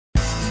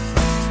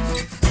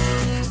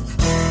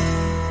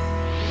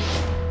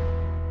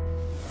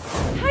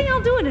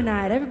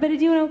tonight? Everybody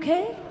doing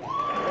okay?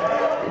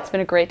 It's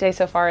been a great day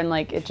so far, and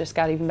like it just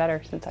got even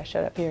better since I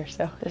showed up here.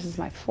 So this is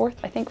my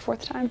fifth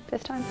time.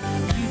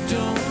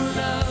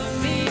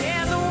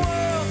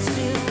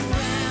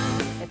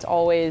 It's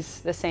always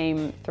the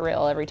same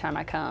thrill every time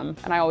I come,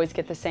 and I always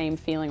get the same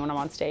feeling when I'm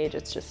on stage.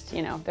 It's just,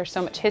 you know, there's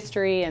so much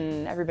history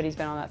and everybody's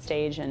been on that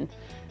stage and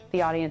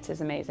the audience is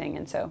amazing,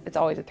 and so it's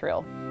always a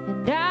thrill.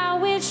 And I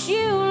wish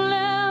you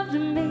loved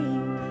me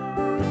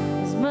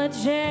as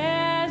much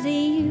as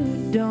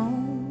you don't.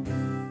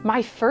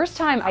 My first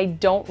time, I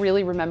don't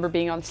really remember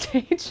being on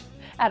stage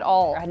at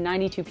all. I had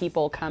 92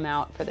 people come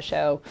out for the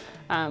show,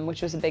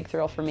 which was a big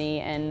thrill for me,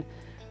 and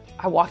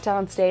I walked out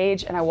on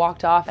stage and I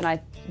walked off, and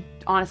I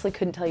honestly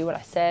couldn't tell you what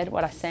I said,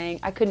 what I sang.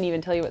 I couldn't even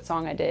tell you what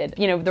song I did.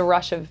 You know, the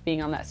rush of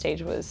being on that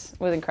stage was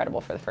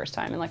incredible for the first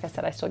time, and like I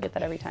said, I still get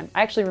that every time.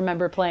 I actually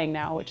remember playing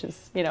now, which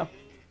is, you know,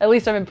 at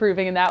least I'm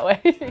improving in that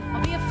way.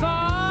 I'll be a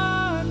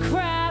far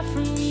cry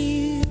from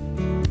you.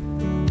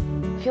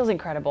 It feels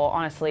incredible,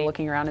 honestly,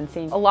 looking around and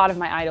seeing a lot of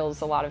my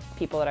idols, a lot of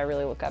people that I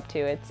really look up to.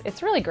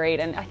 It's really great,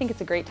 and I think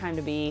it's a great time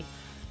to be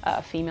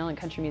a female in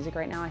country music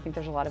right now. I think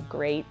there's a lot of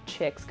great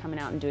chicks coming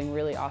out and doing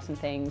really awesome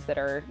things that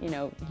are, you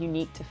know,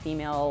 unique to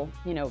female,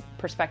 you know,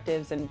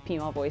 perspectives and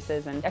female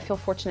voices, and I feel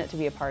fortunate to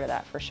be a part of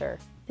that for sure.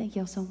 Thank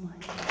y'all so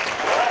much.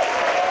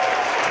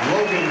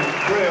 Logan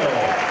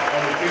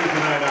Brill.